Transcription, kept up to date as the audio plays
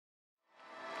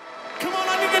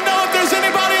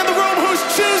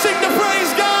sing to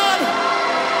praise God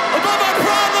above our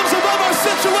problems, above our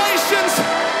situations,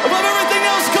 above everything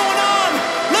else going on.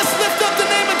 Let's lift up the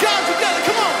name of God together.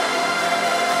 Come on.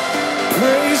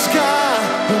 Praise God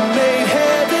who made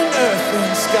heaven, earth,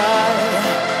 and sky.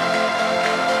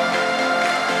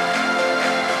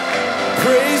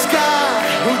 Praise God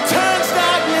who turns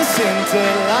darkness into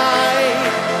light.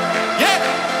 Yeah.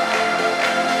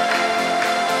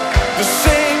 The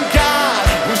same God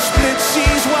who split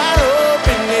seas wide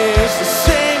open is the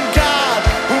same God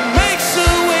who makes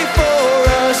a way for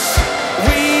us.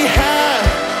 We have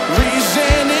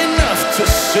reason enough to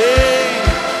sing.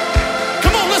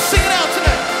 Come on, let's sing it out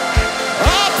tonight.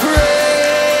 Our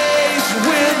praise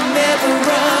will never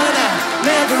run out,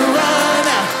 never run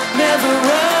out, never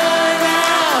run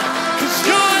out. 'Cause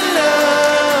your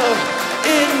love,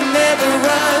 it never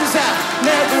runs out,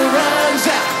 never runs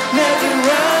out, never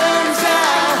runs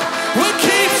out. We'll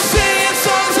keep singing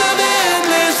songs of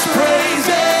endless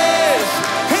praises,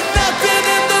 and nothing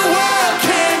in the world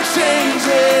can change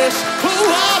this. Oh,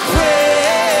 our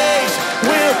praise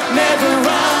will never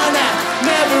run out,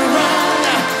 never run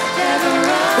out, never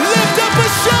run out. Lift up a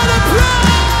shout of praise.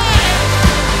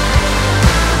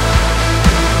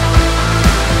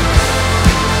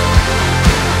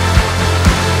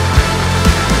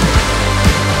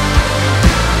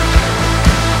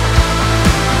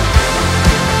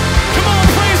 Come on,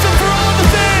 praise Him for all the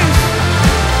things.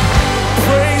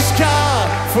 Praise God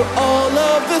for all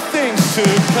of the things to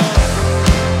come.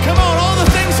 Come on, all the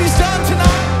things He's done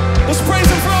tonight. Let's praise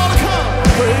Him for all to come.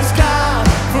 Praise God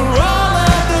for all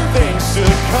of the things to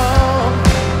come.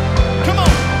 Come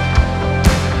on.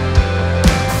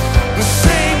 The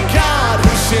same God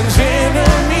who sends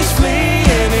enemies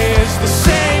fleeing is the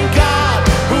same God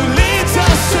who leads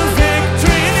us to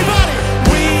victory. Anybody?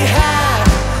 We have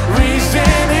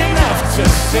reason enough to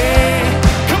sing.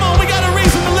 Come on, we got a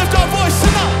reason to lift our voice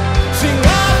tonight. Sing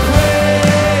our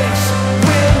praise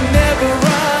will never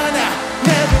run out,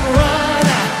 never run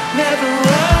out, never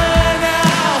run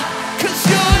out. 'Cause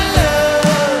your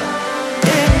love,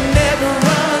 it never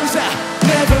runs out,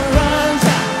 never runs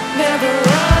out, never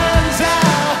runs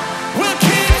out. We'll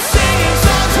keep singing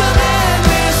songs of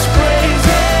endless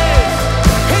praises,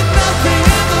 and nothing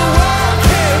in the world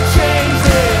can change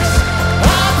this.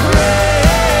 Our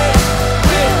praise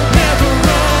will never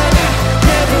run out,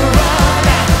 never run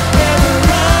out, never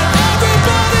run out.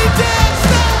 Everybody dance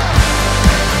now.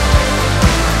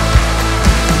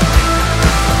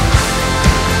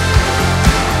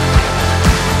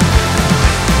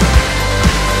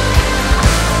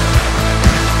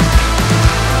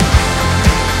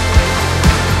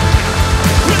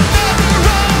 We'll never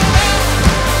run out.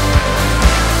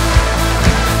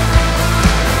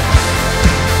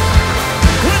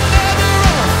 We'll never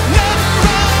run, never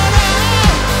run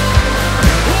out.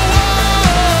 Whoa.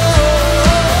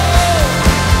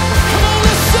 Come on,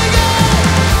 let's sing it.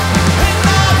 And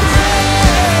our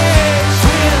praise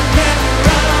will never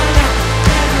run out,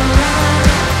 never run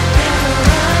out, never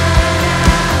run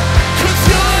out. 'Cause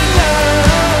your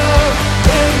love,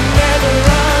 it never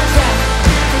runs out,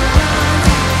 never runs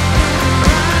out, never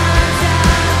runs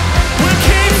out. We'll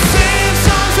keep singing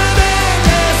songs of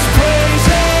endless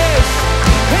praises,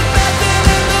 and nothing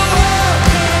in the world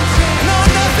can change. No,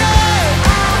 nothing.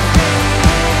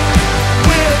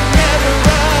 We'll never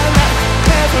run out,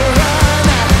 never run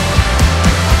out.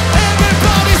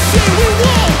 Everybody sing,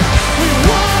 we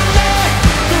won't let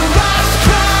the rocks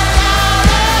cry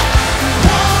louder. We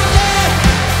won't let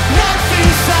nothing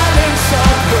silence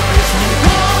our praise. We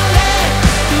won't let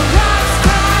the rocks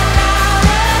cry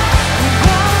louder. We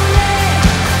won't let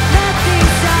nothing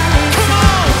silence. Come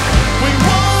on, we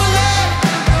won't let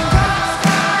the rocks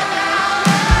cry louder.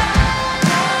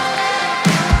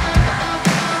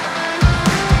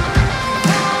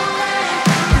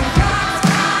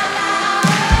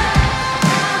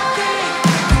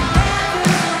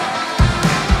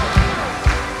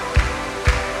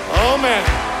 Oh man,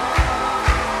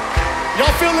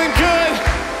 y'all feeling good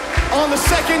on the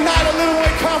second night of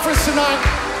Livingway Conference tonight?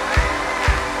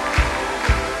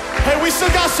 Hey, we still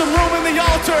got some room in the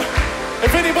altar.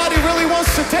 If anybody really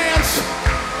wants to dance,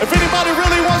 if anybody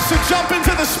really wants to jump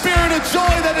into the spirit of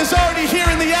joy that is already here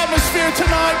in the atmosphere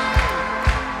tonight.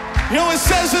 You know, it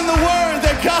says in the Word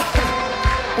that God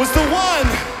was the one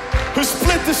who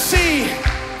split the sea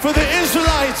for the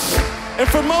Israelites and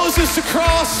for Moses to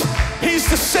cross. He's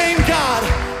the same God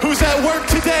who's at work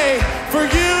today for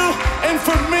you and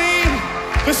for me.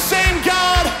 The same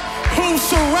God who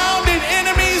surrounded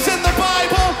enemies in the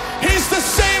Bible. He's the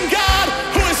same God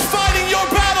who is fighting your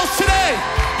battles today.